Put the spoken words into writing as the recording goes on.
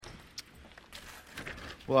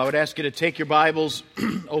Well, I would ask you to take your Bibles,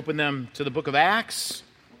 open them to the book of Acts.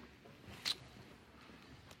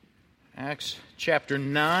 Acts chapter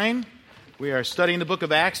 9. We are studying the book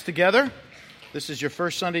of Acts together. This is your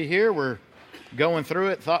first Sunday here. We're going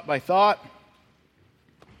through it thought by thought,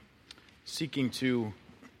 seeking to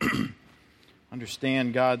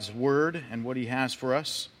understand God's Word and what He has for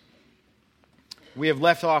us. We have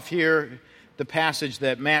left off here the passage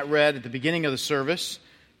that Matt read at the beginning of the service.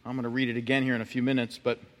 I'm going to read it again here in a few minutes,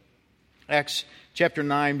 but Acts chapter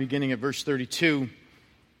 9, beginning at verse 32,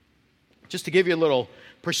 just to give you a little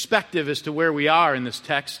perspective as to where we are in this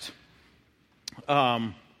text.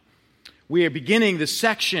 We are beginning the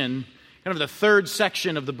section, kind of the third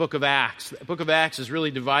section of the book of Acts. The book of Acts is really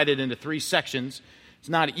divided into three sections. It's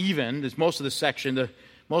not even. There's most of the section.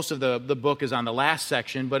 Most of the book is on the last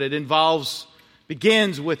section, but it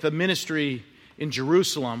begins with the ministry in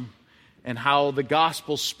Jerusalem and how the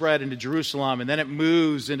gospel spread into Jerusalem, and then it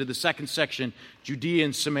moves into the second section, Judea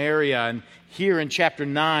and Samaria. And here in chapter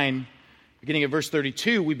 9, beginning at verse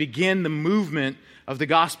 32, we begin the movement of the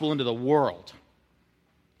gospel into the world.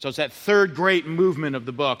 So it's that third great movement of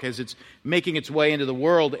the book as it's making its way into the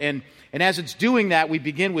world. And as it's doing that, we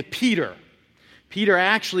begin with Peter. Peter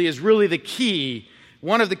actually is really the key,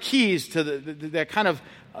 one of the keys to that kind of,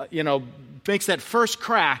 makes that first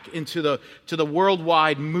crack into the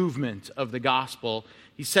worldwide movement of the gospel.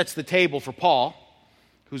 He sets the table for Paul,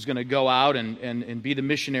 who's going to go out and be the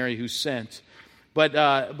missionary who's sent. But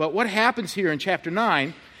what happens here in chapter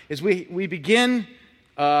 9 is we begin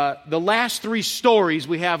the last three stories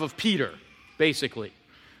we have of Peter, basically.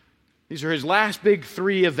 These are his last big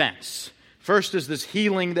three events. First is this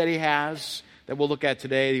healing that he has that we'll look at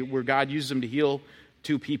today, where God uses him to heal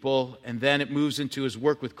two people, and then it moves into his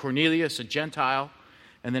work with Cornelius, a Gentile,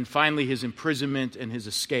 and then finally his imprisonment and his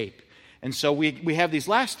escape. And so we have these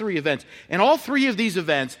last three events, and all three of these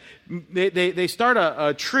events, they start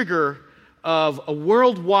a trigger of a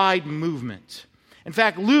worldwide movement. In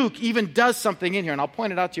fact, Luke even does something in here, and I'll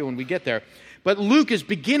point it out to you when we get there, but Luke is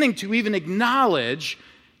beginning to even acknowledge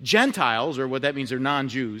Gentiles, or what that means, they're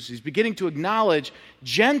non-Jews. He's beginning to acknowledge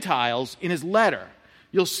Gentiles in his letter.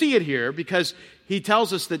 You'll see it here because he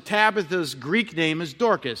tells us that Tabitha's Greek name is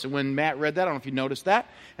Dorcas. And when Matt read that, I don't know if you noticed that.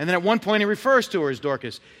 And then at one point he refers to her as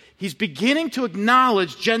Dorcas. He's beginning to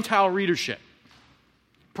acknowledge Gentile readership.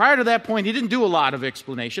 Prior to that point, he didn't do a lot of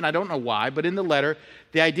explanation. I don't know why, but in the letter,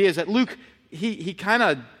 the idea is that Luke, he kind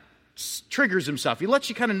of triggers himself. He lets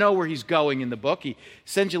you kind of know where he's going in the book. He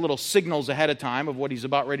sends you little signals ahead of time of what he's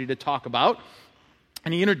about ready to talk about.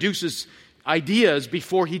 And he introduces ideas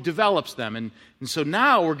before he develops them. And so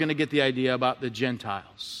now we're going to get the idea about the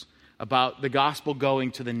Gentiles, about the gospel going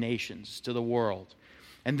to the nations, to the world.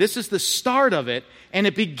 And this is the start of it, and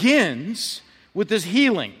it begins with this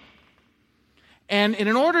healing. And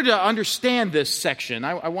in order to understand this section,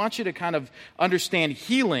 I want you to kind of understand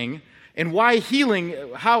healing and why healing,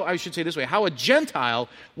 how a Gentile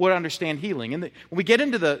would understand healing. And when we get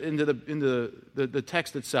into the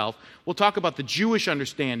text itself, we'll talk about the Jewish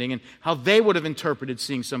understanding and how they would have interpreted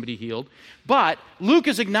seeing somebody healed. But Luke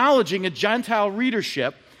is acknowledging a Gentile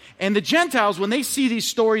readership, and the Gentiles, when they see these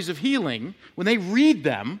stories of healing, when they read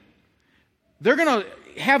them, they're going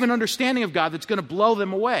to have an understanding of God that's going to blow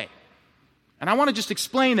them away. And I want to just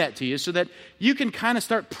explain that to you so that you can kind of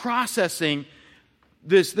start processing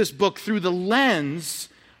this book through the lens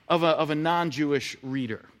of a non-Jewish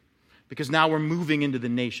reader. Because now we're moving into the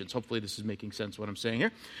nations. Hopefully this is making sense what I'm saying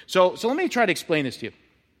here. So let me try to explain this to you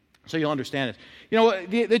so you'll understand it. You know,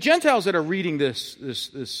 the Gentiles that are reading this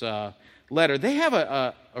letter, they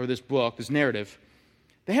have or this book, this narrative,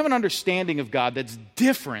 they have an understanding of God that's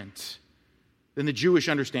different than the Jewish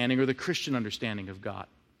understanding or the Christian understanding of God.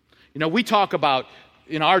 You know, we talk about,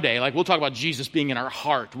 in our day, like we'll talk about Jesus being in our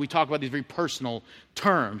heart. We talk about these very personal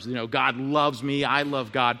terms. You know, God loves me, I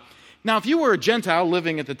love God. Now, if you were a Gentile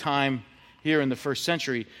living at the time here in the first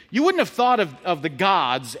century, you wouldn't have thought of the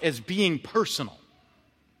gods as being personal.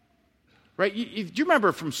 Right? Do you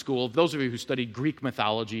remember from school, those of you who studied Greek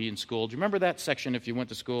mythology in school, do you remember that section if you went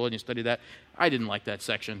to school and you studied that? I didn't like that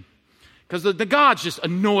section because the gods just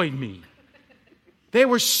annoyed me. They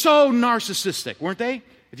were so narcissistic, weren't they?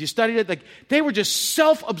 If you studied it, like they were just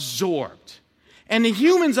self-absorbed. And the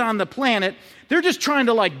humans on the planet, they're just trying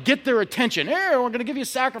to like get their attention. Hey, we're going to give you a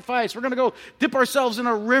sacrifice. We're going to go dip ourselves in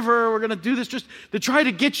a river. We're going to do this just to try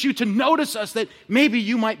to get you to notice us that maybe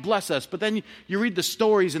you might bless us. But then you read the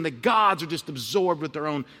stories and the gods are just absorbed with their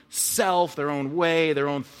own self, their own way, their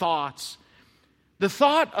own thoughts. The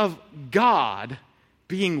thought of God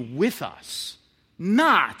being with us,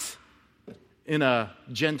 not in a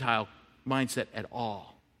Gentile mindset at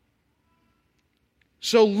all.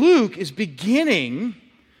 So Luke is beginning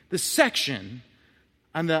the section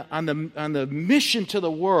on the mission to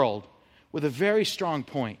the world with a very strong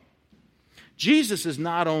point. Jesus is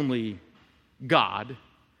not only God,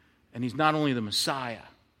 and he's not only the Messiah,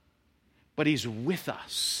 but he's with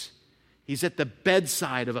us. He's at the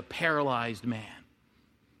bedside of a paralyzed man.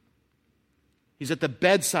 He's at the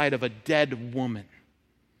bedside of a dead woman,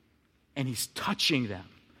 and he's touching them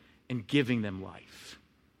and giving them life.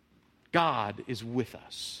 God is with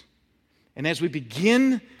us. And as we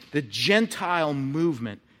begin the Gentile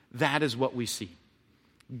movement, that is what we see.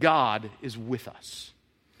 God is with us.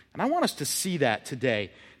 And I want us to see that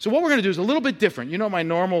today. So what we're going to do is a little bit different. You know, my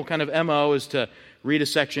normal kind of MO is to read a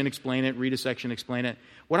section, explain it, read a section, explain it.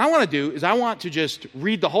 What I want to do is I want to just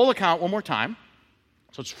read the whole account one more time,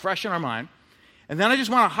 so it's fresh in our mind. And then I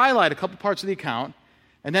just want to highlight a couple parts of the account,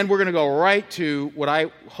 and then we're going to go right to what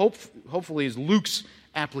I hopefully is Luke's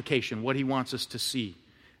application, what he wants us to see.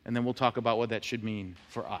 And then we'll talk about what that should mean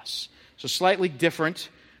for us. So slightly different,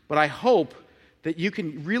 but I hope that you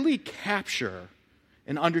can really capture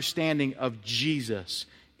an understanding of Jesus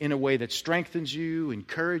in a way that strengthens you,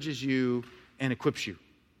 encourages you, and equips you.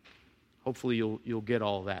 Hopefully you'll get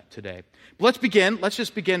all of that today. But let's begin. Let's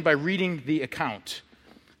just begin by reading the account.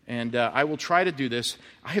 And I will try to do this.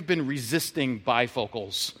 I have been resisting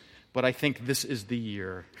bifocals, but I think this is the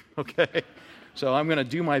year. Okay? So I'm going to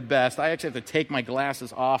do my best. I actually have to take my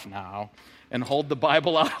glasses off now and hold the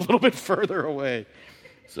Bible out a little bit further away.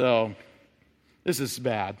 So this is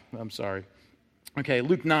bad. I'm sorry. Okay,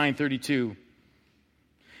 Luke 9:32.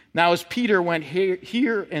 Now as Peter went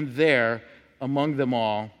here and there among them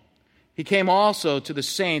all, he came also to the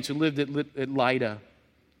saints who lived at Lydda.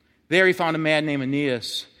 There he found a man named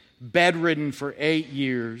Aeneas, bedridden for 8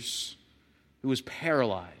 years, who was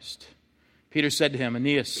paralyzed. Peter said to him,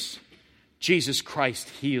 Aeneas, Jesus Christ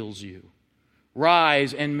heals you.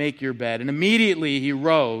 Rise and make your bed. And immediately he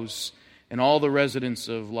rose, and all the residents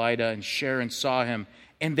of Lydda and Sharon saw him,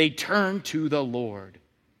 and they turned to the Lord.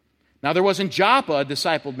 Now there was in Joppa a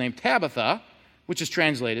disciple named Tabitha, which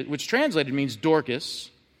translated means Dorcas.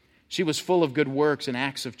 She was full of good works and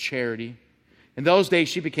acts of charity. In those days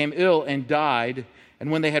she became ill and died, and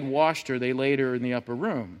when they had washed her, they laid her in the upper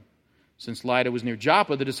room. Since Lydda was near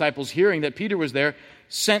Joppa, the disciples, hearing that Peter was there,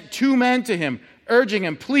 sent 2 men to him, urging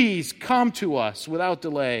him, please come to us without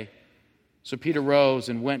delay. So Peter rose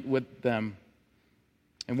and went with them.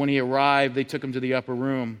 And when he arrived, they took him to the upper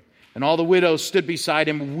room. And all the widows stood beside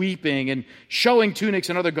him, weeping and showing tunics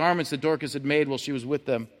and other garments that Dorcas had made while she was with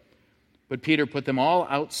them. But Peter put them all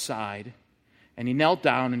outside, and he knelt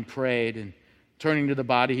down and prayed. And turning to the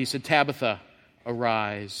body, he said, Tabitha,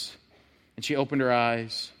 arise. And she opened her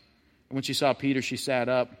eyes. And when she saw Peter, she sat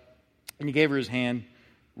up. And he gave her his hand,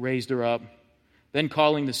 raised her up. Then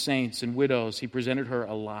calling the saints and widows, he presented her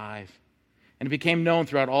alive. And it became known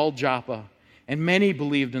throughout all Joppa. And many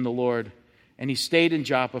believed in the Lord. And he stayed in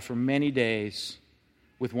Joppa for many days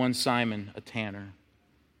with one Simon, a tanner.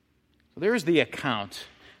 So there's the account.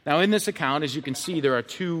 Now in this account, as you can see, there are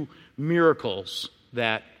 2 miracles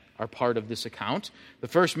that are part of this account. The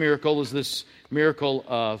first miracle is this miracle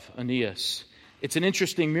of Aeneas. It's an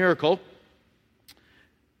interesting miracle.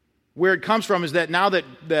 Where it comes from is that now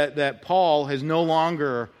that Paul is no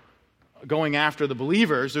longer going after the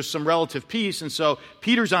believers, there's some relative peace, and so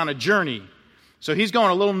Peter's on a journey. So he's going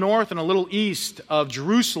a little north and a little east of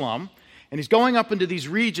Jerusalem, and he's going up into these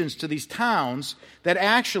regions to these towns that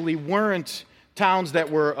actually weren't towns that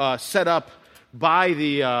were set up by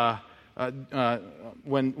the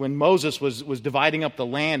when Moses was dividing up the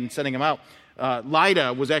land and setting them out.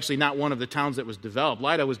 Lydda was actually not one of the towns that was developed.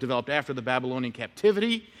 Lydda was developed after the Babylonian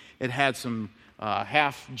captivity. It had some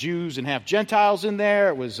half Jews and half Gentiles in there.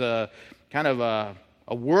 It was kind of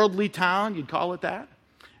a worldly town, you'd call it that.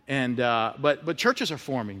 And but churches are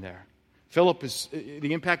forming there. Philip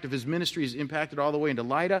the impact of his ministry is impacted all the way into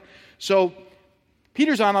Lydda. So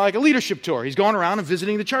Peter's on like a leadership tour. He's going around and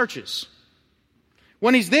visiting the churches.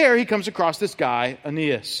 When he's there, he comes across this guy,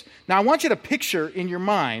 Aeneas. Now I want you to picture in your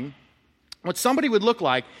mind what somebody would look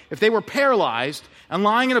like if they were paralyzed and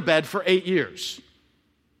lying in a bed for 8 years.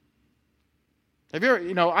 Have you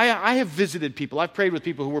ever, I have visited people. I've prayed with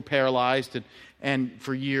people who were paralyzed and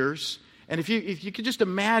for years. And if you could just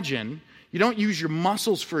imagine, you don't use your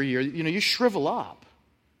muscles for a year, you shrivel up.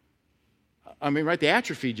 I mean, right, the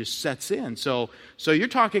atrophy just sets in. So you're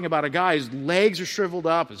talking about a guy, his legs are shriveled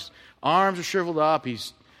up, his arms are shriveled up,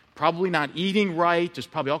 he's probably not eating right. There's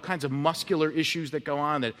probably all kinds of muscular issues that go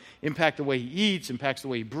on that impact the way he eats, impacts the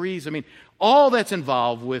way he breathes. I mean, all that's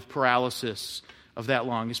involved with paralysis of that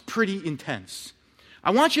long is pretty intense.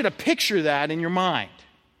 I want you to picture that in your mind.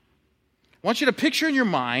 I want you to picture in your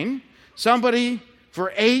mind somebody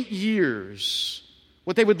for 8 years,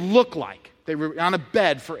 what they would look like. They were on a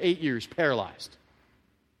bed for 8 years, paralyzed.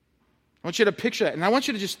 I want you to picture that. And I want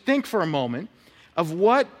you to just think for a moment of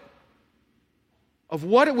what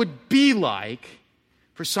it would be like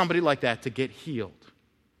for somebody like that to get healed.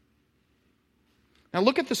 Now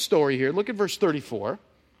look at the story here. Look at verse 34. It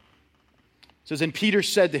says, and Peter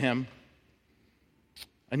said to him,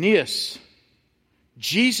 Aeneas,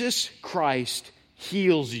 Jesus Christ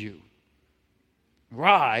heals you.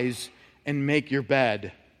 Rise and make your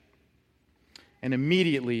bed. And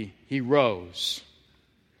immediately he rose.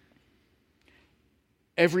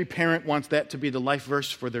 Every parent wants that to be the life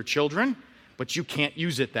verse for their children, but you can't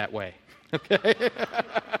use it that way. Okay?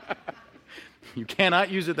 You cannot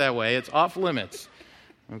use it that way. It's off limits.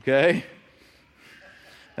 Okay?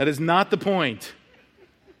 That is not the point.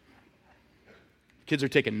 Kids are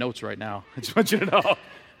taking notes right now. I just want you to know.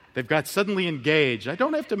 They've got suddenly engaged. I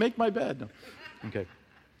don't have to make my bed. No. Okay.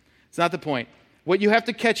 It's not the point. What you have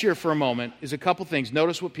to catch here for a moment is a couple things.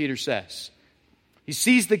 Notice what Peter says. He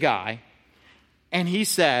sees the guy, and he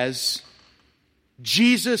says,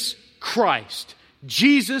 Jesus Christ,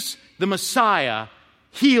 Jesus the Messiah,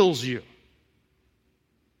 heals you.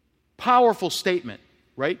 Powerful statement,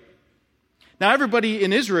 right? Now, everybody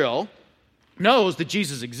in Israel knows that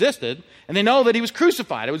Jesus existed, and they know that he was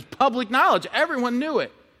crucified. It was public knowledge. Everyone knew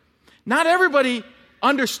it. Not everybody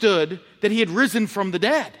understood that he had risen from the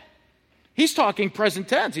dead. He's talking present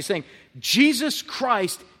tense. He's saying, Jesus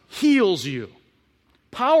Christ heals you.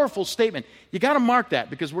 Powerful statement. You got to mark that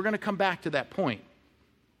because we're going to come back to that point.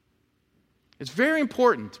 It's very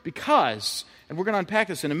important because, and we're going to unpack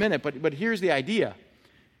this in a minute, but here's the idea.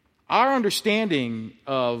 Our understanding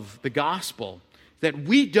of the gospel is that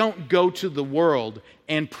we don't go to the world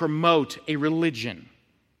and promote a religion,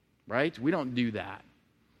 right? We don't do that.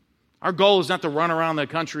 Our goal is not to run around the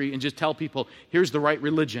country and just tell people, here's the right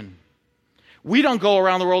religion. We don't go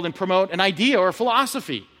around the world and promote an idea or a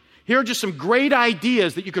philosophy. Here are just some great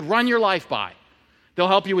ideas that you could run your life by. They'll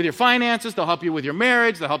help you with your finances. They'll help you with your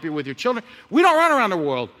marriage. They'll help you with your children. We don't run around the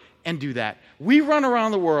world and do that. We run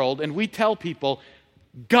around the world and we tell people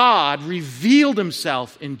God revealed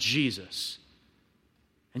himself in Jesus.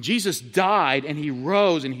 And Jesus died and he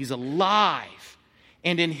rose and he's alive.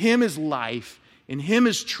 And in him is life. In him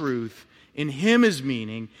is truth. In him is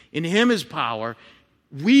meaning. In him is power.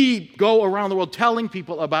 We go around the world telling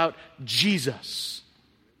people about Jesus.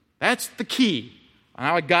 That's the key.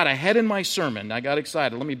 Now I got ahead in my sermon. I got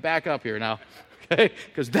excited. Let me back up here now, okay?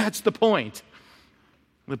 Because that's the point.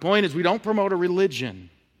 The point is we don't promote a religion.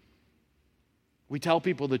 We tell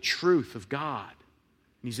people the truth of God.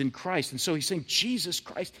 And he's in Christ. And so he's saying, Jesus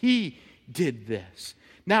Christ, he did this.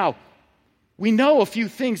 Now, we know a few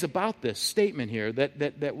things about this statement here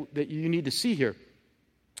that you need to see here.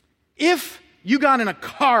 If you got in a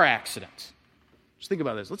car accident, just think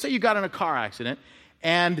about this. Let's say you got in a car accident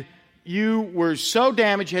and you were so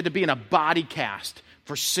damaged you had to be in a body cast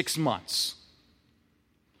for 6 months.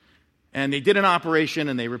 And they did an operation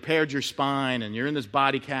and they repaired your spine and you're in this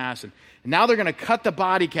body cast and now they're going to cut the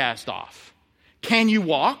body cast off. Can you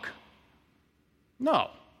walk?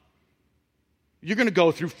 No. You're going to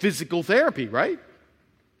go through physical therapy, right?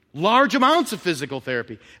 Large amounts of physical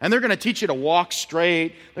therapy. And they're going to teach you to walk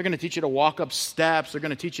straight. They're going to teach you to walk up steps. They're going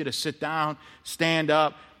to teach you to sit down, stand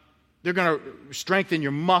up. They're going to strengthen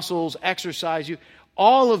your muscles, exercise you.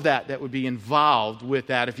 All of that would be involved with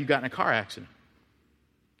that if you got in a car accident.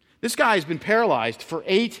 This guy has been paralyzed for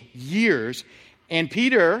 8 years, and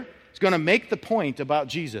Peter is going to make the point about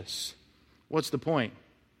Jesus. What's the point?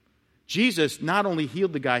 Jesus not only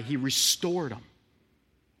healed the guy, he restored him.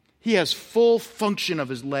 He has full function of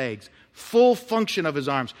his legs, full function of his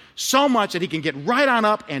arms, so much that he can get right on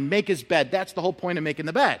up and make his bed. That's the whole point of making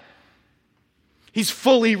the bed. He's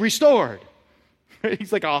fully restored.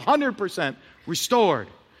 He's like 100% restored.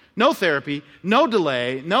 No therapy, no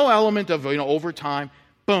delay, no element of overtime.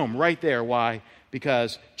 Boom, right there. Why?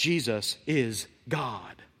 Because Jesus is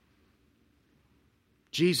God.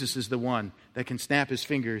 Jesus is the one that can snap his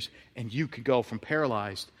fingers and you could go from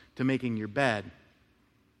paralyzed to making your bed.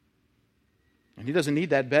 And he doesn't need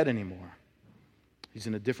that bed anymore. He's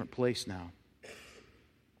in a different place now.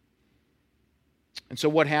 And so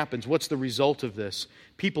what happens? What's the result of this?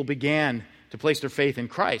 People began to place their faith in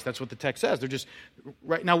Christ. That's what the text says. They're just,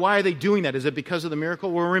 right now, why are they doing that? Is it because of the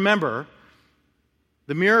miracle? Well, remember,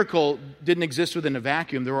 the miracle didn't exist within a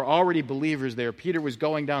vacuum. There were already believers there. Peter was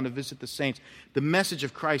going down to visit the saints. The message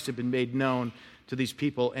of Christ had been made known to these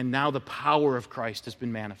people, and now the power of Christ has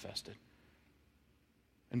been manifested.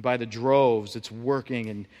 And by the droves, it's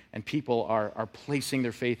working, and people are placing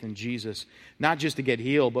their faith in Jesus, not just to get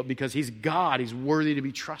healed, but because he's God, he's worthy to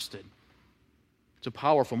be trusted. It's a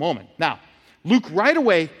powerful moment. Now, Luke right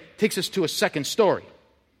away takes us to a second story,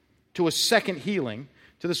 to a second healing,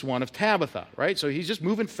 to this one of Tabitha, right? So he's just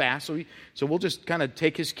moving fast, so we'll just kind of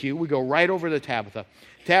take his cue. We go right over to Tabitha.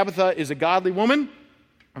 Tabitha is a godly woman,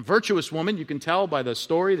 a virtuous woman. You can tell by the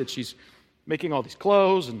story that she's making all these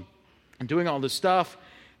clothes and doing all this stuff.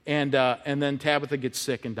 And then Tabitha gets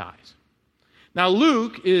sick and dies. Now,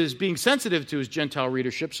 Luke is being sensitive to his Gentile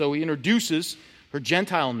readership, so he introduces her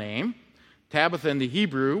Gentile name. Tabitha in the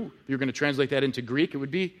Hebrew, if you're going to translate that into Greek, it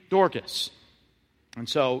would be Dorcas. And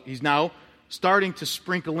so he's now starting to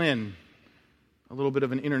sprinkle in a little bit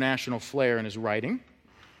of an international flair in his writing.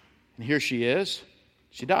 And here she is.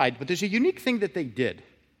 She died. But there's a unique thing that they did.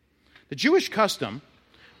 The Jewish custom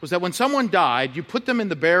was that when someone died, you put them in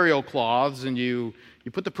the burial cloths and you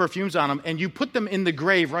put the perfumes on them and you put them in the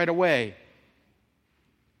grave right away.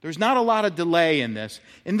 There's not a lot of delay in this.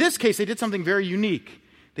 In this case, they did something very unique.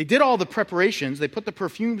 They did all the preparations, they put the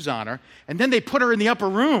perfumes on her, and then they put her in the upper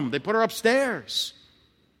room. They put her upstairs.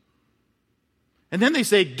 And then they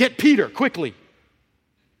say, "Get Peter, quickly."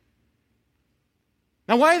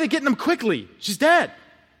 Now, why are they getting him quickly? She's dead.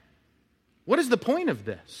 What is the point of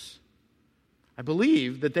this? I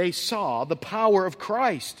believe that they saw the power of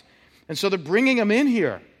Christ. And so they're bringing him in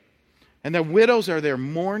here. And the widows are there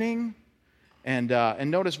mourning. And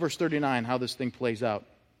notice verse 39, how this thing plays out.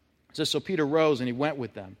 It says, "So Peter rose and he went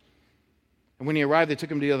with them. And when he arrived, they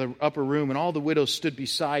took him to the other upper room, and all the widows stood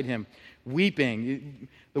beside him, weeping."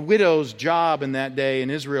 The widow's job in that day in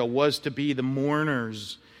Israel was to be the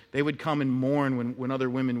mourners. They would come and mourn when other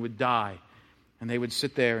women would die. And they would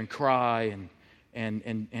sit there and cry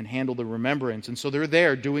and handle the remembrance. And so they're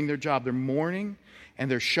there doing their job. They're mourning, and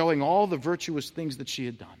they're showing all the virtuous things that she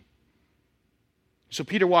had done. So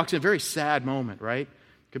Peter walks in, a very sad moment, right?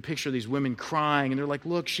 You can picture these women crying, and they're like,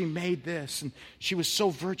 "Look, she made this, and she was so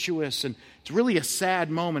virtuous." And it's really a sad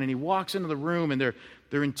moment. And he walks into the room, and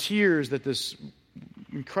they're in tears that this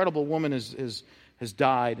incredible woman has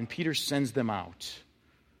died. And Peter sends them out,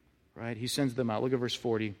 right? He sends them out. Look at verse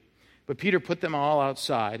 40. "But Peter put them all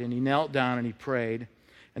outside, and he knelt down and he prayed.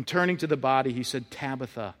 And turning to the body, he said,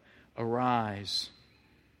 'Tabitha, arise.'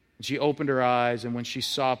 And she opened her eyes, and when she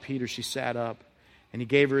saw Peter, she sat up. And he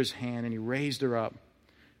gave her his hand, and he raised her up.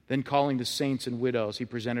 Then calling the saints and widows, he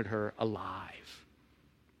presented her alive."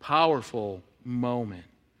 Powerful moment.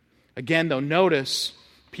 Again, though, notice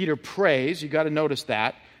Peter prays. You've got to notice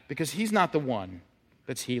that, because he's not the one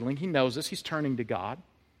that's healing. He knows this. He's turning to God.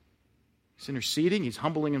 He's interceding. He's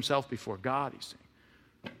humbling himself before God. He's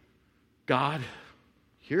saying, "God,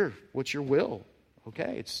 here, what's your will?"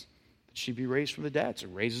 Okay, it's that she be raised from the dead. So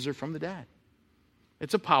it raises her from the dead.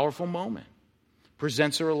 It's a powerful moment.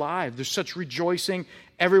 Presents her alive. There's such rejoicing.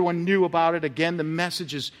 Everyone knew about it. Again, the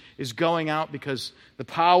message is going out because the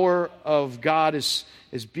power of God is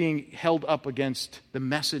being held up against the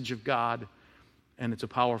message of God, and it's a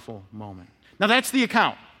powerful moment. Now, that's the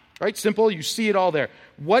account, right? Simple. You see it all there.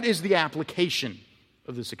 What is the application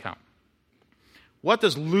of this account? What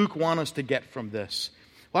does Luke want us to get from this?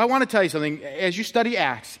 Well, I want to tell you something. As you study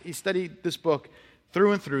Acts, you study this book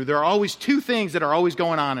through and through, there are always two things that are always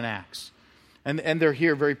going on in Acts. And they're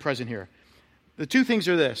here, very present here. The two things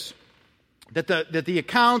are this, that the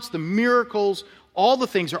accounts, the miracles, all the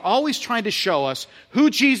things are always trying to show us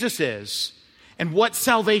who Jesus is and what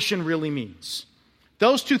salvation really means.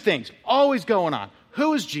 Those two things, always going on.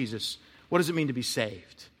 Who is Jesus? What does it mean to be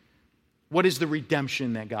saved? What is the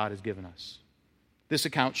redemption that God has given us? This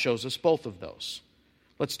account shows us both of those.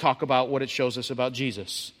 Let's talk about what it shows us about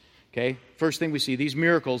Jesus. Okay? First thing we see, these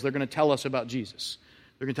miracles, they're going to tell us about Jesus.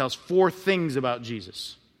 They're going to tell us 4 things about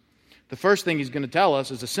Jesus. The first thing he's going to tell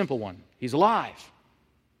us is a simple one. He's alive.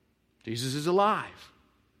 Jesus is alive.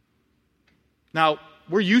 Now,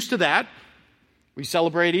 we're used to that. We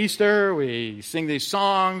celebrate Easter. We sing these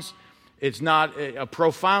songs. It's not a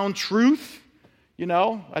profound truth. You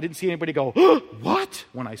know, I didn't see anybody go, "Oh, what?"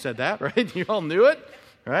 when I said that, right? You all knew it,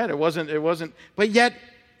 right? It wasn't. But yet,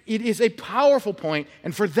 it is a powerful point.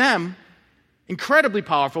 And for them, incredibly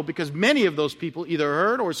powerful, because many of those people either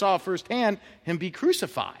heard or saw firsthand him be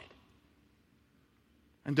crucified.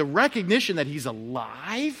 And the recognition that he's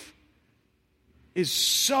alive is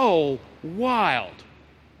so wild.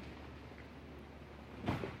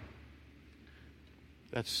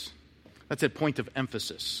 That's a point of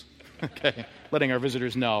emphasis. Okay, letting our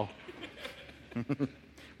visitors know.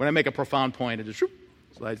 When I make a profound point, it just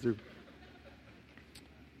slides through.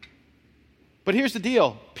 But here's the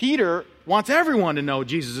deal. Peter wants everyone to know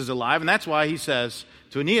Jesus is alive, and that's why he says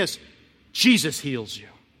to Aeneas, Jesus heals you.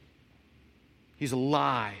 He's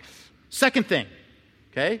alive. Second thing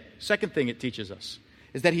it teaches us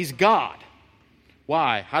is that he's God.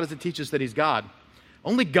 Why? How does it teach us that he's God?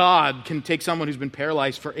 Only God can take someone who's been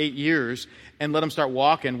paralyzed for 8 years and let him start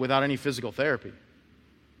walking without any physical therapy.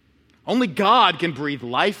 Only God can breathe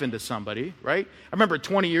life into somebody, right? I remember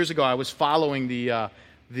 20 years ago I was following the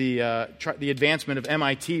advancement of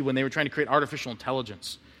MIT when they were trying to create artificial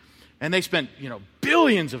intelligence. And they spent,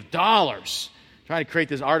 billions of dollars trying to create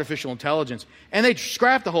this artificial intelligence. And they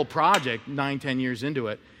scrapped the whole project 9-10 years into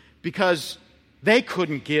it because they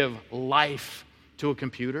couldn't give life to a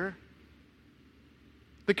computer.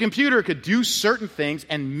 The computer could do certain things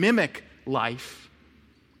and mimic life.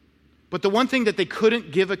 But the one thing that they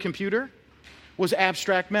couldn't give a computer was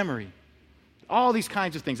abstract memory. All these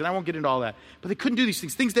kinds of things, and I won't get into all that. But they couldn't do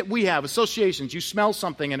these things that we have, associations. You smell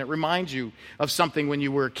something and it reminds you of something when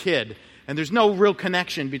you were a kid. And there's no real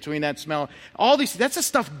connection between that smell. All these, that's the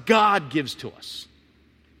stuff God gives to us.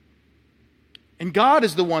 And God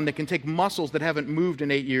is the one that can take muscles that haven't moved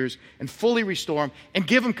in 8 years and fully restore them and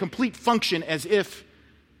give them complete function as if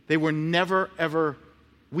they were never, ever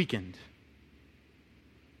weakened.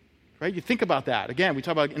 Right? You think about that. Again, we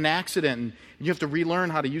talk about an accident, and you have to relearn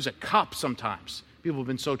how to use a cup sometimes. People have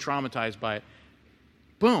been so traumatized by it.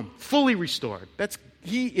 Boom, fully restored.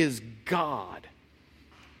 He is God.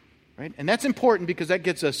 Right? And that's important because that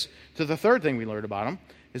gets us to the third thing we learned about him,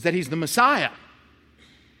 is that he's the Messiah.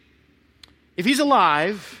 If he's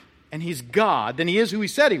alive and he's God, then he is who he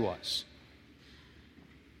said he was.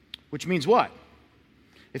 Which means what?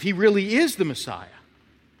 If he really is the Messiah,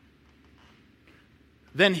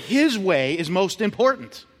 then his way is most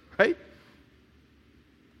important, right?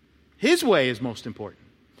 His way is most important.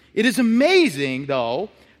 It is amazing, though,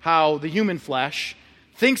 how the human flesh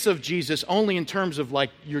thinks of Jesus only in terms of like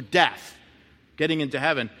your death, getting into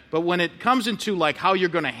heaven. But when it comes into like how you're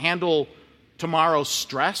going to handle tomorrow's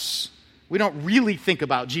stress, we don't really think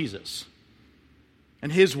about Jesus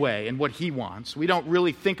and his way and what he wants. We don't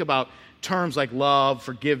really think about terms like love,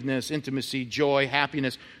 forgiveness, intimacy, joy,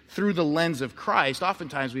 happiness through the lens of Christ.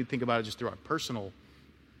 Oftentimes we think about it just through our personal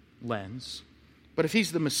lens. But if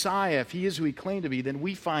he's the Messiah, if he is who he claimed to be, then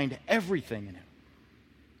we find everything in him.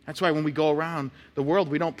 That's why when we go around the world,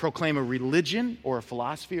 we don't proclaim a religion or a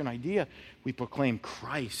philosophy or an idea. We proclaim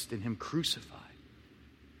Christ and him crucified.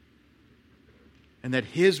 And that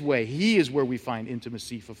his way, he is where we find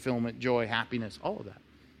intimacy, fulfillment, joy, happiness, all of that.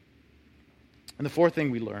 And the fourth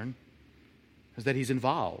thing we learn is that he's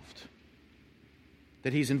involved.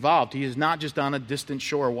 That he's involved. He is not just on a distant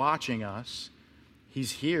shore watching us.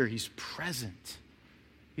 He's here. He's present.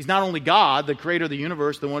 He's not only God, the creator of the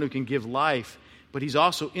universe, the one who can give life, but he's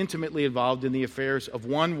also intimately involved in the affairs of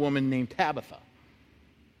one woman named Tabitha.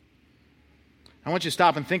 I want you to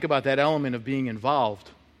stop and think about that element of being involved.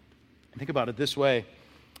 Think about it this way.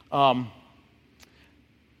 Do you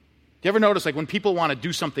ever notice, like, when people want to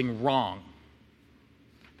do something wrong,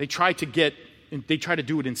 they try to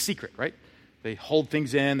do it in secret, right? They hold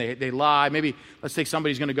things in, they lie. Maybe, let's say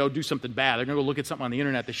somebody's going to go do something bad. They're going to go look at something on the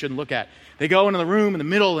internet they shouldn't look at. They go into the room in the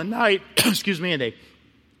middle of the night,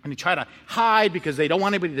 and they try to hide because they don't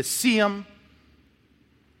want anybody to see them.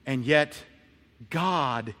 And yet,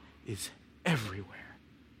 God is everywhere.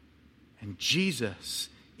 And Jesus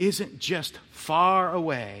isn't just far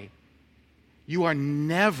away. You are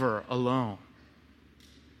never alone.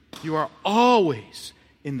 You are always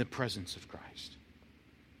in the presence of Christ.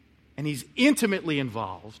 And he's intimately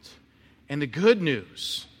involved. And the good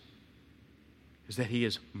news is that he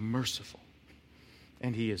is merciful.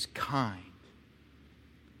 And he is kind.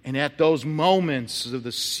 And at those moments, of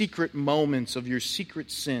the secret moments of your secret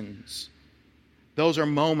sins, those are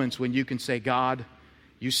moments when you can say, God,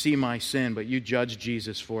 you see my sin, but you judge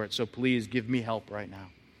Jesus for it. So please give me help right now.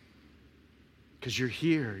 Because you're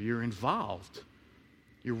here. You're involved.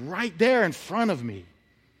 You're right there in front of me.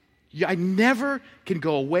 I never can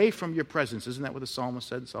go away from your presence. Isn't that what the psalmist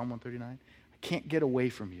said in Psalm 139? I can't get away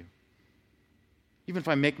from you. Even if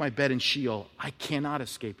I make my bed in Sheol, I cannot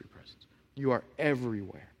escape your presence. You are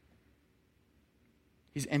everywhere.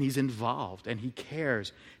 He's involved, and he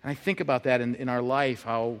cares. And I think about that in our life,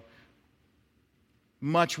 how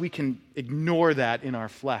much we can ignore that in our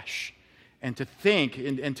flesh. And to think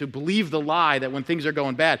and to believe the lie that when things are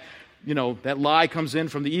going bad, that lie comes in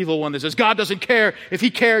from the evil one that says, God doesn't care. If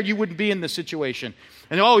he cared, you wouldn't be in this situation.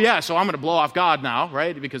 And so I'm going to blow off God now,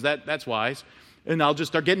 right? Because that's wise. And I'll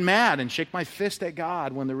just start getting mad and shake my fist at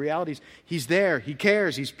God when the reality is he's there, he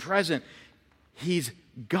cares, he's present. He's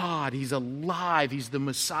God. He's alive. He's the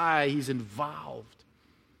Messiah. He's involved.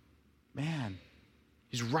 Man,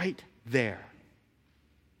 he's right there.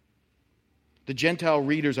 The Gentile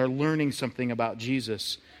readers are learning something about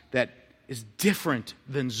Jesus that is different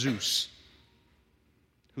than Zeus,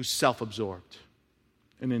 who's self-absorbed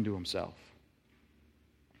and into himself.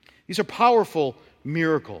 These are powerful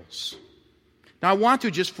miracles. Now, I want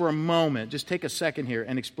to just for a moment, just take a second here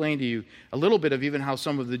and explain to you a little bit of even how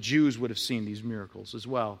some of the Jews would have seen these miracles as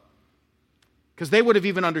well. Because they would have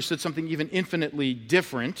even understood something even infinitely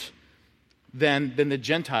different than the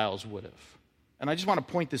Gentiles would have. And I just want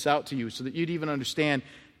to point this out to you so that you'd even understand,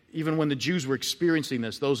 even when the Jews were experiencing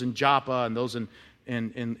this, those in Joppa and those in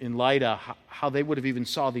Lydda, how they would have even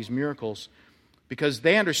saw these miracles. Because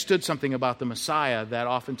they understood something about the Messiah that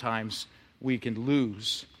oftentimes we can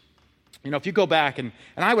lose. You know, if you go back, and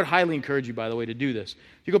I would highly encourage you, by the way, to do this.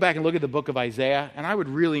 If you go back and look at the book of Isaiah, and I would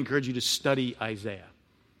really encourage you to study Isaiah.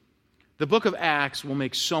 The book of Acts will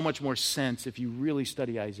make so much more sense if you really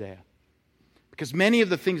study Isaiah. Because many of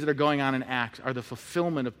the things that are going on in Acts are the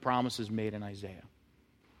fulfillment of promises made in Isaiah.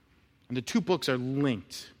 And the two books are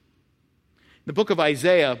linked. In the book of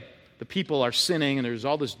Isaiah, the people are sinning, and there's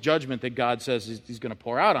all this judgment that God says he's going to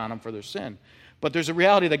pour out on them for their sin. But there's a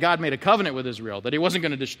reality that God made a covenant with Israel, that he wasn't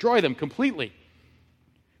going to destroy them completely.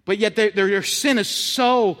 But yet their sin is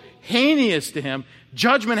so heinous to him,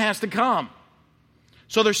 judgment has to come.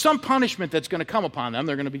 So there's some punishment that's going to come upon them.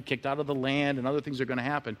 They're going to be kicked out of the land, and other things are going to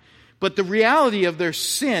happen. But the reality of their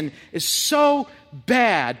sin is so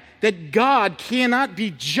bad that God cannot be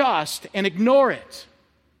just and ignore it.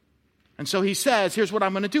 And so he says, here's what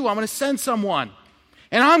I'm going to do. I'm going to send someone,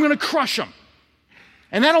 and I'm going to crush them.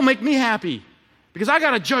 And that'll make me happy, because I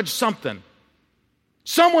got to judge something.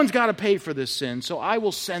 Someone's got to pay for this sin, so I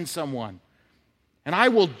will send someone. And I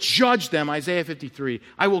will judge them, Isaiah 53.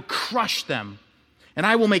 I will crush them, and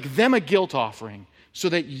I will make them a guilt offering so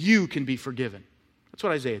that you can be forgiven. That's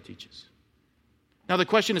what Isaiah teaches. Now the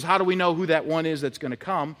question is, how do we know who that one is that's going to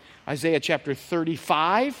come? Isaiah chapter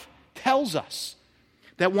 35 tells us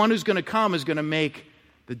that one who's going to come is going to make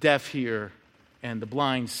the deaf hear, and the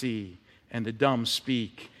blind see, and the dumb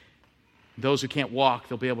speak. Those who can't walk,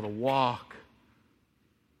 they'll be able to walk.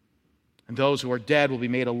 And those who are dead will be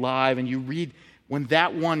made alive. And you read, when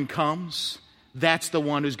that one comes, that's the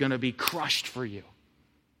one who's going to be crushed for you.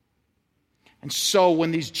 And so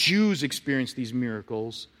when these Jews experience these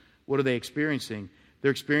miracles, what are they experiencing?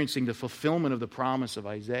 They're experiencing the fulfillment of the promise of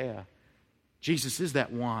Isaiah. Jesus is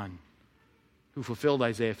that one who fulfilled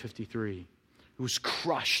Isaiah 53, who was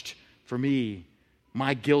crushed for me,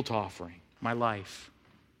 my guilt offering, my life.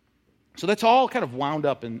 So that's all kind of wound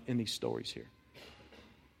up in these stories here.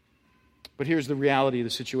 But here's the reality of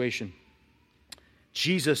the situation.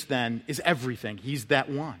 Jesus then is everything. He's that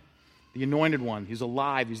one. The anointed one. He's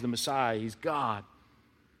alive. He's the Messiah. He's God.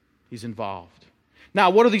 He's involved. Now,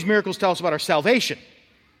 what do these miracles tell us about our salvation?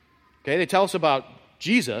 Okay, they tell us about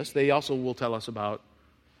Jesus. They also will tell us about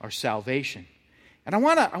our salvation. And I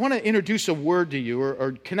want to introduce a word to you,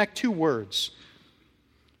 or connect two words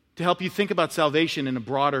to help you think about salvation in a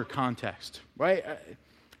broader context, right?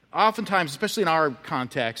 Oftentimes, especially in our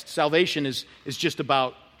context, salvation is just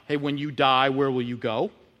about, hey, when you die, where will you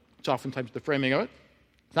go? It's oftentimes the framing of it.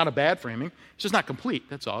 It's not a bad framing. It's just not complete,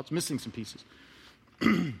 that's all. It's missing some pieces.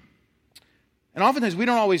 And oftentimes, we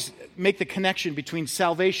don't always make the connection between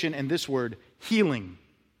salvation and this word, healing.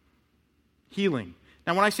 Healing.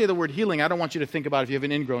 Now, when I say the word healing, I don't want you to think about if you have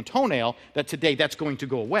an ingrown toenail, that today that's going to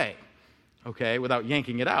go away, okay, without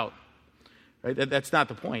yanking it out. Right? That's not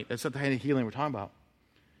the point. That's not the kind of healing we're talking about.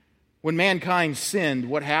 When mankind sinned,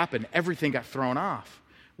 what happened? Everything got thrown off.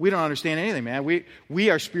 We don't understand anything, man. We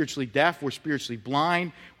are spiritually deaf. We're spiritually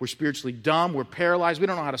blind. We're spiritually dumb. We're paralyzed. We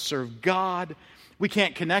don't know how to serve God. We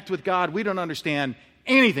can't connect with God. We don't understand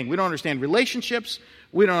anything. We don't understand relationships.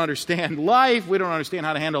 We don't understand life. We don't understand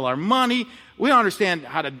how to handle our money. We don't understand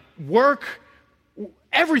how to work.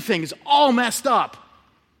 Everything is all messed up.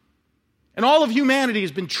 And all of humanity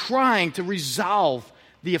has been trying to resolve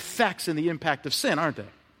the effects and the impact of sin, aren't they?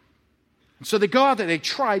 And so they go out there, they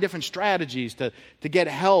try different strategies to get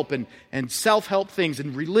help and self-help things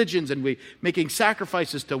and religions, and making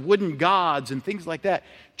sacrifices to wooden gods and things like that,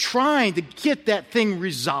 trying to get that thing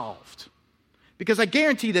resolved. Because I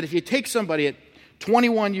guarantee that if you take somebody at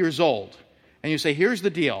 21 years old and you say, here's the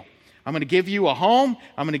deal. I'm going to give you a home.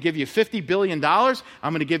 I'm going to give you $50 billion. I'm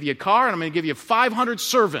going to give you a car, and I'm going to give you 500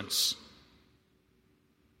 servants.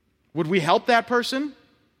 Would we help that person?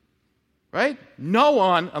 Right? No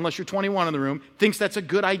one, unless you're 21 in the room, thinks that's a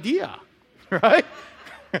good idea. Right?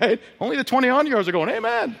 Right? Only the 21-year-olds are going, hey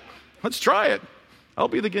man, let's try it. I'll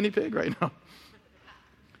be the guinea pig right now.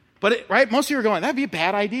 But, right, most of you are going, that'd be a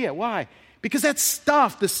bad idea. Why? Because that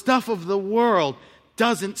stuff, the stuff of the world,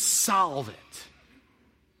 doesn't solve it.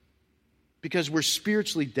 Because we're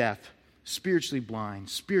spiritually deaf, spiritually blind,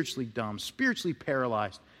 spiritually dumb, spiritually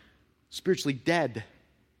paralyzed, spiritually dead.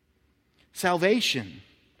 Salvation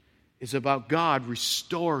is about God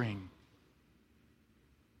restoring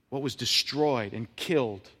what was destroyed and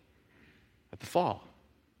killed at the fall.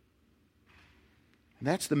 And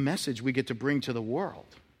that's the message we get to bring to the world.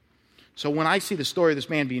 So when I see the story of this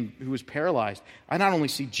man who was paralyzed, I not only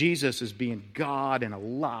see Jesus as being God and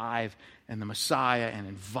alive and the Messiah and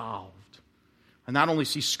involved. I not only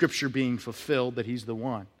see Scripture being fulfilled, that he's the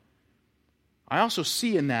one. I also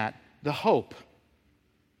see in that the hope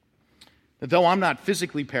that though I'm not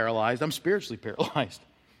physically paralyzed, I'm spiritually paralyzed.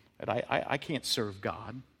 That I can't serve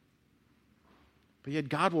God. But yet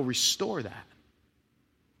God will restore that.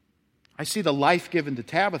 I see the life given to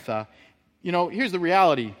Tabitha. You know, here's the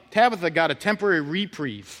reality. Tabitha got a temporary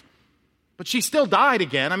reprieve, but she still died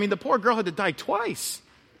again. I mean, the poor girl had to die twice,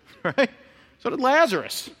 right? So did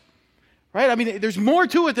Lazarus, right? I mean, there's more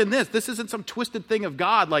to it than this. This isn't some twisted thing of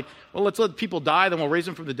God like, well, let's let people die, then we'll raise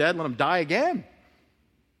them from the dead, let them die again.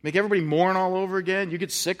 Make everybody mourn all over again. You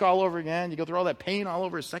get sick all over again. You go through all that pain all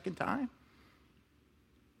over a second time.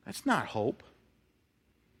 That's not hope.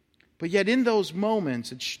 But yet in those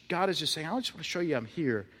moments, God is just saying, I just want to show you I'm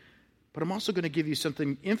here. But I'm also going to give you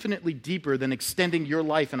something infinitely deeper than extending your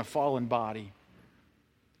life in a fallen body.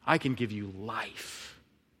 I can give you life.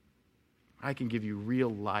 I can give you real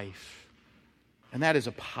life. And that is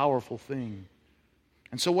a powerful thing.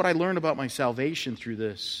 And so what I learned about my salvation through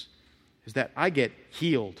this is that I get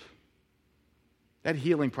healed. That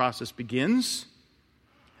healing process begins.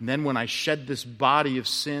 And then when I shed this body of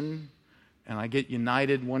sin and I get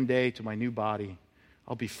united one day to my new body,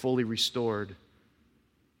 I'll be fully restored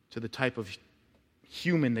to the type of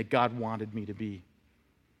human that God wanted me to be.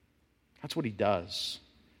 That's what he does.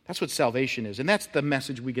 That's what salvation is. And that's the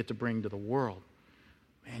message we get to bring to the world.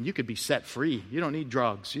 Man, you could be set free. You don't need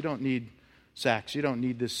drugs. You don't need sex. You don't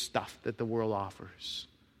need this stuff that the world offers.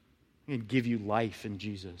 He can give you life in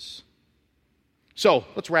Jesus. So,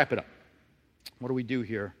 let's wrap it up. What do we do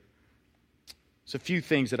here? There's a few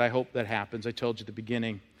things that I hope that happens. I told you at the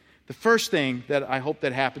beginning. The first thing that I hope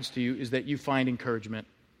that happens to you is that you find encouragement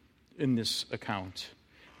in this account.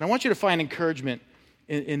 And I want you to find encouragement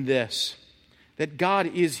in this, that God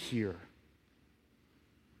is here,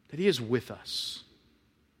 that he is with us,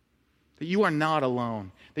 that you are not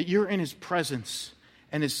alone, that you're in his presence.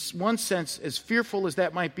 And in one sense, as fearful as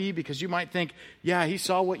that might be, because you might think, yeah, he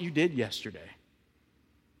saw what you did yesterday.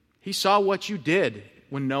 He saw what you did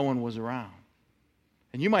when no one was around.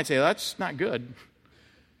 And you might say, that's not good.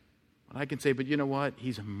 But I can say, but you know what?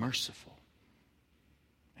 He's merciful.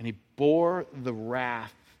 And he bore the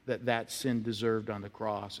wrath that sin deserved on the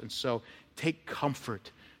cross. And so take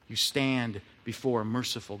comfort. You stand before a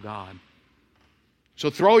merciful God. So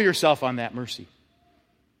throw yourself on that mercy.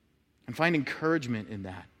 And find encouragement in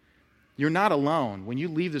that. You're not alone. When you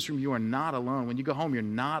leave this room, you are not alone. When you go home, you're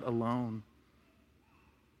not alone.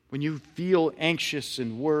 When you feel anxious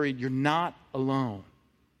and worried, you're not alone.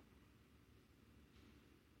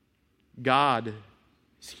 God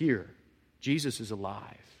is here. Jesus is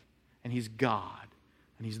alive. And he's God.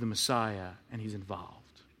 And he's the Messiah. And he's involved.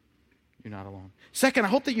 You're not alone. Second, I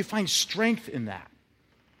hope that you find strength in that.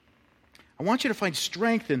 I want you to find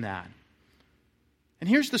strength in that. And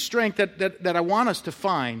here's the strength that I want us to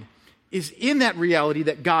find is in that reality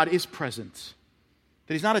that God is present.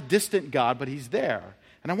 That he's not a distant God, but he's there.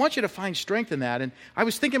 And I want you to find strength in that. And I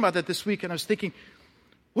was thinking about that this week, and I was thinking,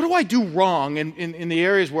 what do I do wrong in the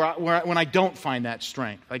areas when I don't find that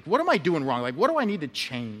strength? Like, what am I doing wrong? Like, what do I need to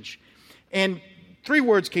change? And 3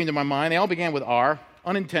 words came to my mind. They all began with R,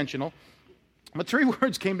 unintentional. But 3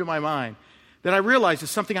 words came to my mind that I realized is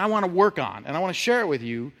something I want to work on. And I want to share it with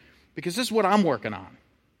you because this is what I'm working on.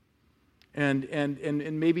 And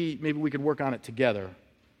maybe we could work on it together.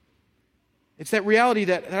 It's that reality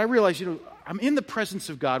that I realize, I'm in the presence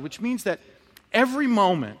of God, which means that every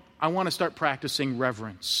moment I want to start practicing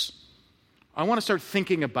reverence. I want to start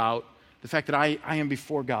thinking about the fact that I am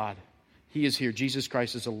before God. He is here. Jesus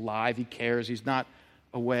Christ is alive. He cares. He's not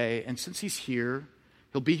away. And since he's here,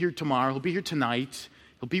 he'll be here tomorrow. He'll be here tonight.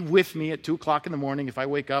 He'll be with me at 2 o'clock in the morning if I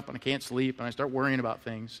wake up and I can't sleep and I start worrying about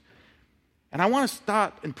things. And I want to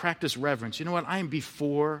stop and practice reverence. You know what? I am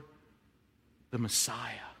before the Messiah.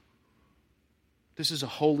 This is a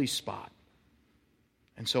holy spot.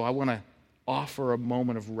 And so I want to offer a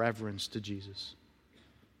moment of reverence to Jesus.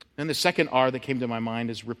 Then the second R that came to my mind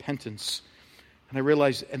is repentance. And I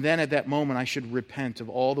realized, and then at that moment I should repent of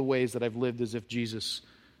all the ways that I've lived as if Jesus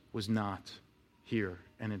was not here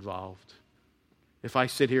and involved. If I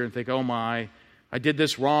sit here and think, oh my, I did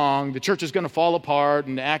this wrong, the church is going to fall apart,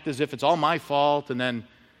 and act as if it's all my fault, and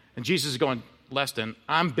Jesus is going, Leston,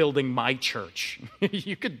 I'm building my church.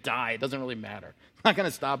 You could die. It doesn't really matter. It's not going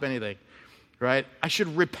to stop anything, right? I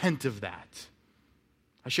should repent of that.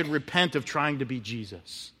 I should repent of trying to be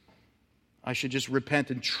Jesus. I should just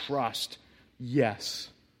repent and trust, yes,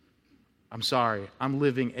 I'm sorry. I'm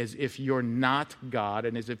living as if you're not God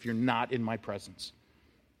and as if you're not in my presence.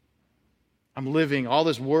 I'm living, all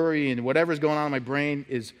this worry and whatever's going on in my brain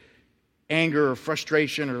is anger or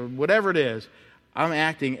frustration or whatever it is. I'm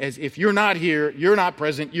acting as if you're not here, you're not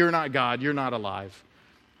present, you're not God, you're not alive.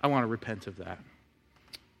 I want to repent of that.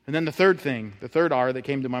 And then the third thing, the third R that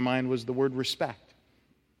came to my mind was the word respect.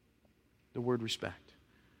 The word respect.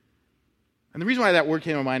 And the reason why that word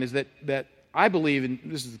came to my mind is that I believe, and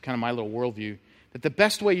this is kind of my little worldview, that the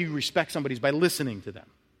best way you respect somebody is by listening to them.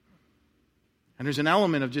 And there's an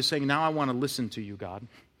element of just saying, now I want to listen to you, God.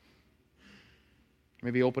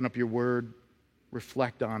 Maybe open up your word,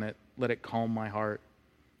 reflect on it, let it calm my heart,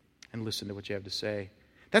 and listen to what you have to say.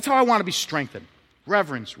 That's how I want to be strengthened.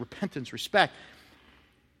 Reverence, repentance, respect.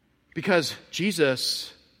 Because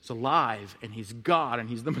Jesus is alive, and He's God, and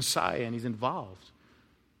He's the Messiah, and He's involved.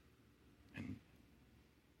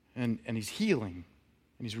 And He's healing,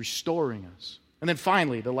 and He's restoring us. And then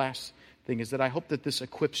finally, the last thing is that I hope that this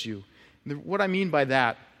equips you. What I mean by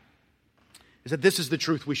that is that this is the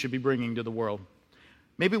truth we should be bringing to the world.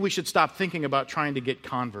 Maybe we should stop thinking about trying to get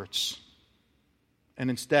converts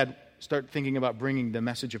and instead start thinking about bringing the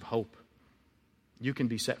message of hope. You can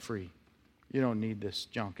be set free. You don't need this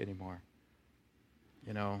junk anymore.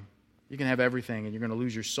 You know, you can have everything and you're going to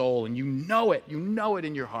lose your soul, and you know it. You know it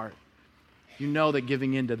in your heart. You know that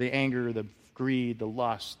giving in to the anger, the greed, the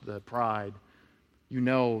lust, the pride, you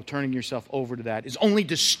know turning yourself over to that is only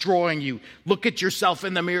destroying you. Look at yourself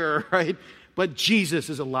in the mirror, right? But Jesus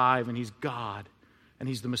is alive, and He's God, and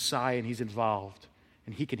He's the Messiah, and He's involved,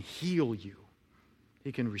 and He can heal you.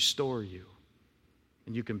 He can restore you,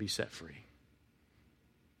 and you can be set free.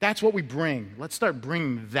 That's what we bring. Let's start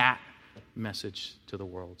bringing that message to the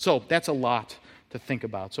world. So that's a lot to think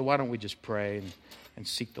about. So why don't we just pray and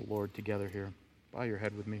seek the Lord together here. Bow your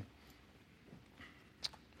head with me.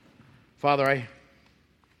 Father,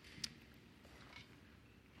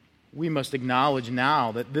 we must acknowledge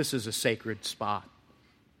now that this is a sacred spot.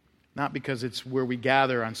 Not because it's where we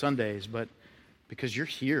gather on Sundays, but because you're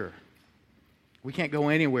here. We can't go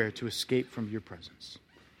anywhere to escape from your presence.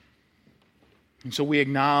 And so we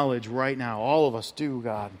acknowledge right now, all of us do,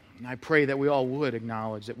 God, and I pray that we all would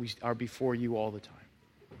acknowledge that we are before you all the time.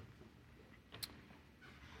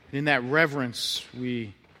 And in that reverence,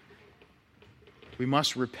 we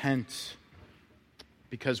must repent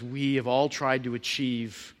because we have all tried to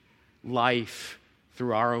achieve life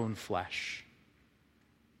through our own flesh.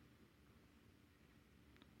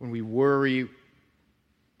 When we worry,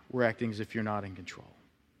 we're acting as if you're not in control.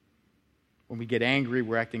 When we get angry,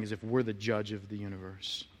 we're acting as if we're the judge of the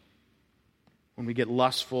universe. When we get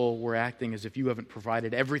lustful, we're acting as if you haven't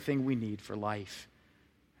provided everything we need for life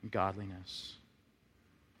and godliness.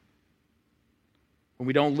 When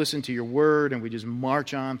we don't listen to your word and we just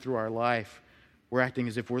march on through our life, we're acting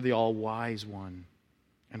as if we're the all-wise one,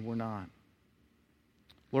 and we're not.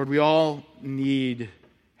 Lord, we all need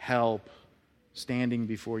help standing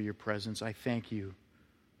before your presence. I thank you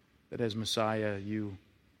that as Messiah, you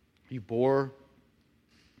bore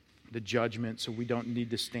the judgment so we don't need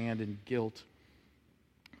to stand in guilt,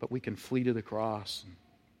 but we can flee to the cross and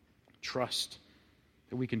trust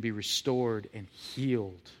that we can be restored and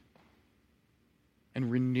healed and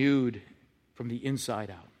renewed from the inside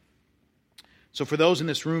out. So for those in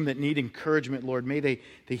this room that need encouragement, Lord, may they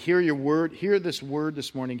hear your word, hear this word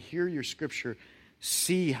this morning, hear your scripture,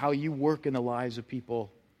 see how you work in the lives of people,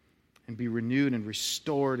 and be renewed and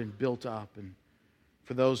restored and built up. And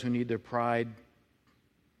for those who need their pride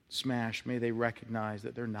smashed, may they recognize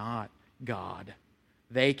that they're not God.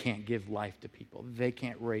 They can't give life to people. They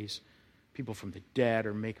can't raise people from the dead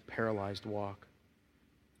or make a paralyzed walk.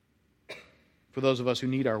 For those of us who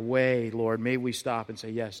need our way, Lord, may we stop and say,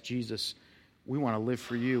 yes, Jesus, we want to live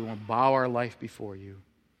for you. We want to bow our life before you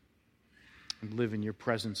and live in your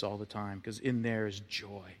presence all the time, because in there is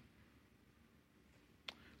joy.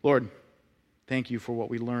 Lord, thank you for what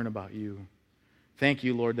we learn about you. Thank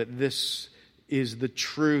you, Lord, that this is the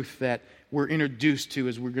truth that we're introduced to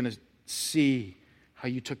as we're going to see how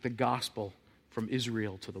you took the gospel from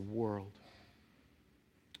Israel to the world.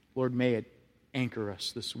 Lord, may it anchor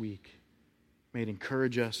us this week. May it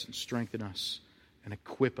encourage us and strengthen us and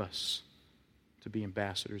equip us to be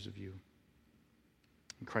ambassadors of you.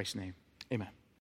 In Christ's name, amen.